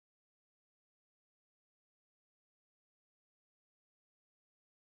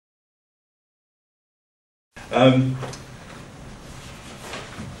I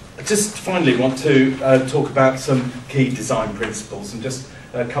just finally want to talk about some key design principles and just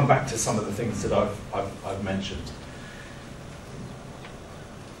come back to some of the things that I've mentioned.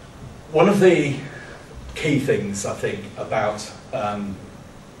 One of the key things I think about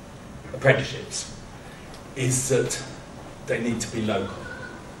apprenticeships is that they need to be local,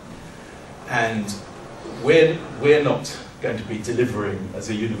 and we're not going to be delivering as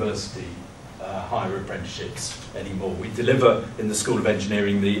a university higher apprenticeships anymore. We deliver in the School of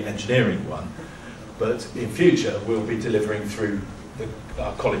Engineering the engineering one, but in future we'll be delivering through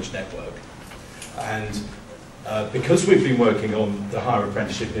our college network. And because we've been working on the higher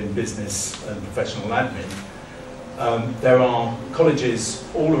apprenticeship in business and professional admin, there are colleges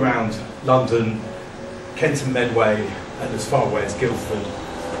all around London, Kent and Medway, and as far away as Guildford,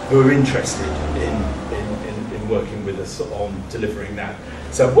 who are interested in working with us on delivering that.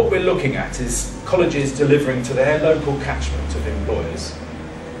 So what we're looking at is colleges delivering to their local catchment of employers.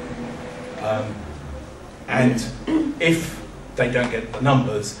 And if they don't get the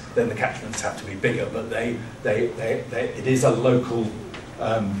numbers, then the catchments have to be bigger, but it is a local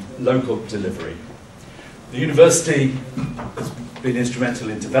delivery. The university has been instrumental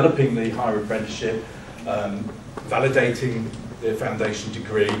in developing the higher apprenticeship, validating the foundation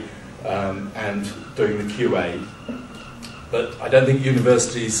degree, and doing the QA. But I don't think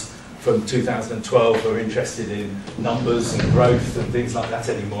universities from 2012 are interested in numbers and growth and things like that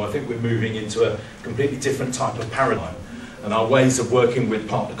anymore. I think we're moving into a completely different type of paradigm. And our ways of working with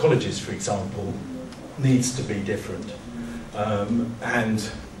partner colleges, for example, needs to be different. And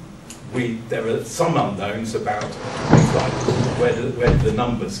there are some unknowns about things like where do the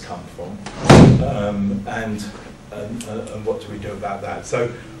numbers come from, and what do we do about that. So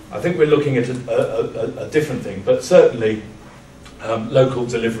I think we're looking at a different thing, but certainly local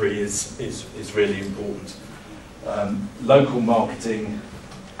delivery is really important. Local marketing,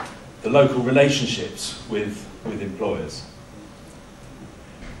 the local relationships with employers.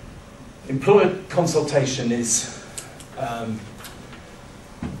 Employer consultation is,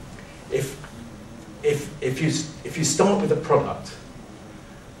 if you start with a product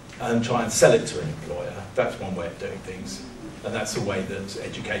and try and sell it to an employer, that's one way of doing things, and that's the way that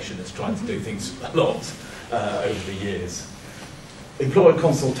education has tried to do things a lot over the years. Employer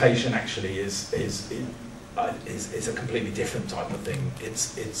consultation actually is a completely different type of thing.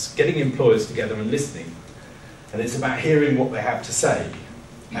 It's getting employers together and listening, and it's about hearing what they have to say,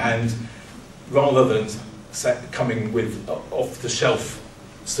 and rather than coming with off-the-shelf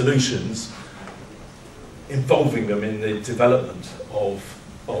solutions, involving them in the development of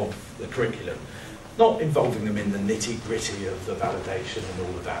the curriculum. Not involving them in the nitty-gritty of the validation and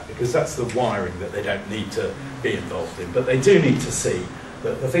all of that, because that's the wiring that they don't need to be involved in. But they do need to see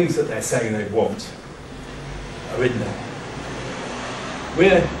that the things that they're saying they want are in there.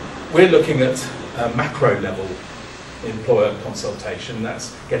 We're looking at a macro level employer consultation.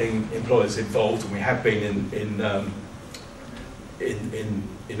 That's getting employers involved, and we have been in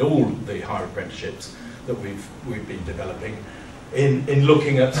all the higher apprenticeships that we've been developing. In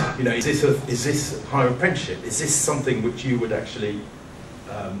looking at, you know, is this higher apprenticeship? Is this something which you would actually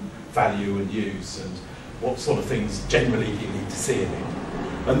value and use, and what sort of things generally do you need to see in it?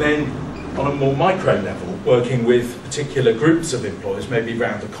 And then on a more micro level, working with particular groups of employers, maybe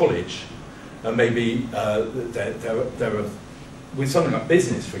around a college, and maybe there are, with something like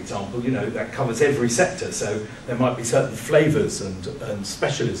business, for example, you know, that covers every sector, so there might be certain flavours and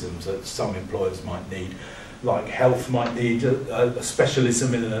specialisms that some employers might need. Like health might need a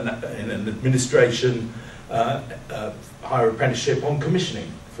specialism in an administration, higher apprenticeship on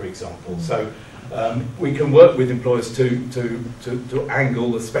commissioning, for example. So we can work with employers to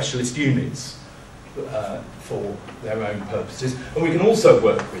angle the specialist units for their own purposes, and we can also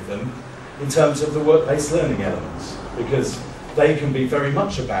work with them in terms of the work-based learning elements, because they can be very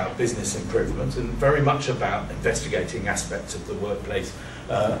much about business improvement and very much about investigating aspects of the workplace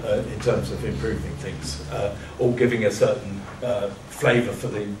in terms of improving things, or giving a certain flavour for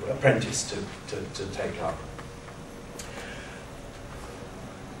the apprentice to take up.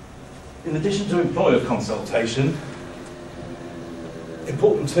 In addition to employer consultation,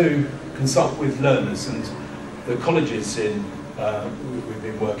 important to consult with learners, and the colleges we've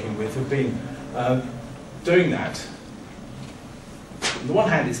been working with have been doing that. On the one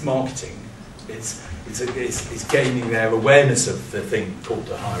hand, it's marketing. It's gaining their awareness of the thing called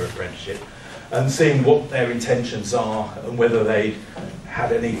the higher apprenticeship, and seeing what their intentions are and whether they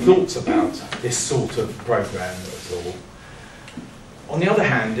had any thoughts about this sort of programme at all. On the other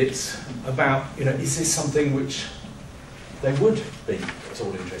hand, it's about, you know, is this something which they would be at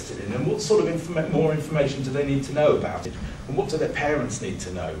all interested in, and what sort of more information do they need to know about it, and what do their parents need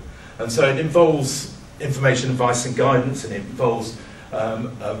to know. And so it involves information, advice and guidance, and it involves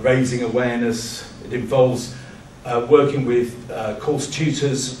raising awareness, it involves working with course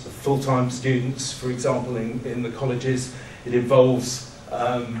tutors, full-time students, for example, in the colleges. It involves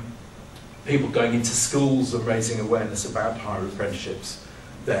people going into schools and raising awareness about higher apprenticeships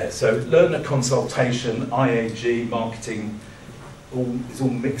there. So learner consultation, IAG, marketing, is all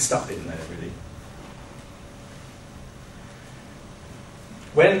mixed up in there, really.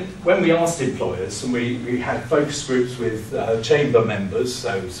 When we asked employers, and we had focus groups with chamber members,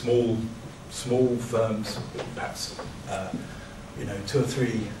 so small firms, perhaps 2 or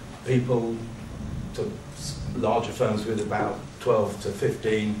 3 people, to larger firms with about 12 to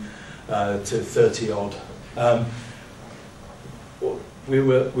 15 to 30 odd.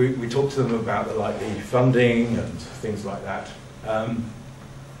 We talked to them about the likely funding and things like that.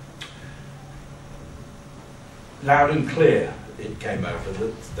 Loud and clear it came over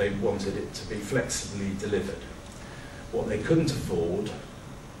that they wanted it to be flexibly delivered. What they couldn't afford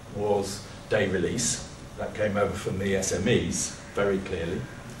was day release. That came over from the SMEs very clearly.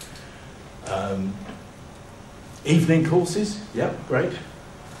 Evening courses, yeah, great.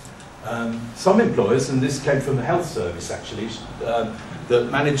 Some employers, and this came from the health service actually, that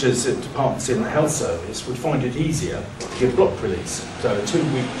managers at departments in the health service would find it easier to give block release. So a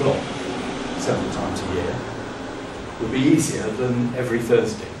 2-week block several times a year would be easier than every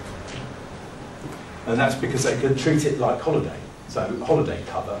Thursday. And that's because they could treat it like holiday, so holiday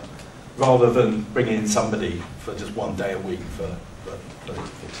cover, rather than bringing in somebody for just 1 day a week for 2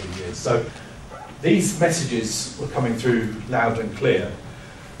 years. So these messages were coming through loud and clear.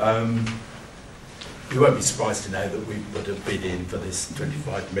 You won't be surprised to know that we put a bid in for this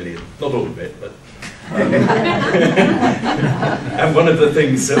 25 million, not all of it, but and one of the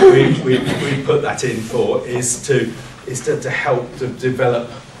things that we put that in for is to help to develop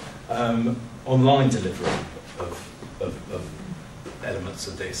online delivery of elements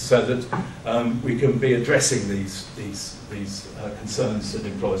of this, so that we can be addressing these concerns that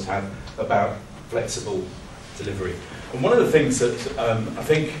employers have about flexible delivery. And one of the things that I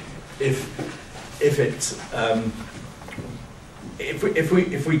think if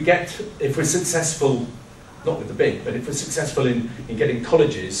we're successful, not with the bid, but if we're successful in getting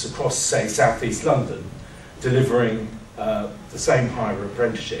colleges across, say, South East London delivering the same higher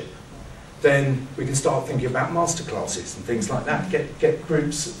apprenticeship, then we can start thinking about masterclasses and things like that. Get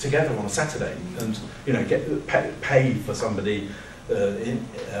groups together on a Saturday, and get paid for somebody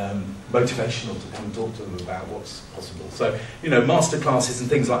motivational to come and talk to them about what's possible. So masterclasses and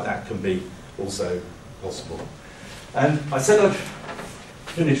things like that can be also possible. And I said I'd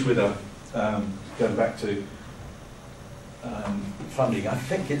finish with going back to funding. I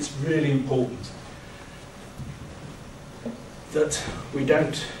think it's really important that we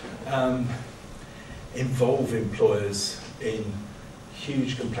don't involve employers in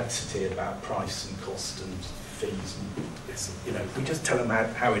huge complexity about price and cost and fees. And we just tell them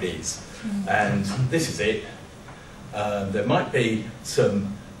how it is, and this is it. There might be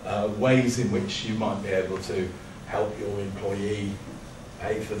some ways in which you might be able to help your employee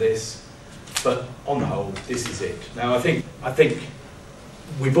pay for this, but on the whole, this is it. Now, I think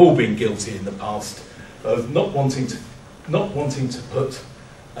we've all been guilty in the past of not wanting to put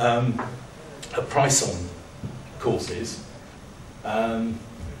a price on courses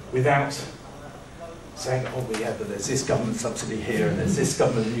without saying, oh yeah, but there's this government subsidy here, and there's this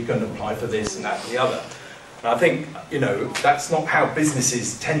government, you're going to apply for this and that and the other. And I think that's not how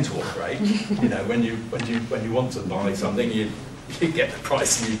businesses tend to operate. When you want to buy something, you get the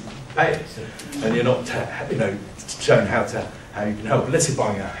price and you pay it, and you're not shown how you can help. Unless you're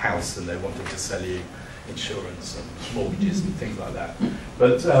buying a house and they're wanting to sell you insurance and mortgages and things like that.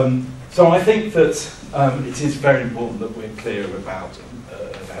 But so I think that it is very important that we're clear about,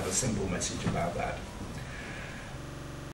 have a simple message about that.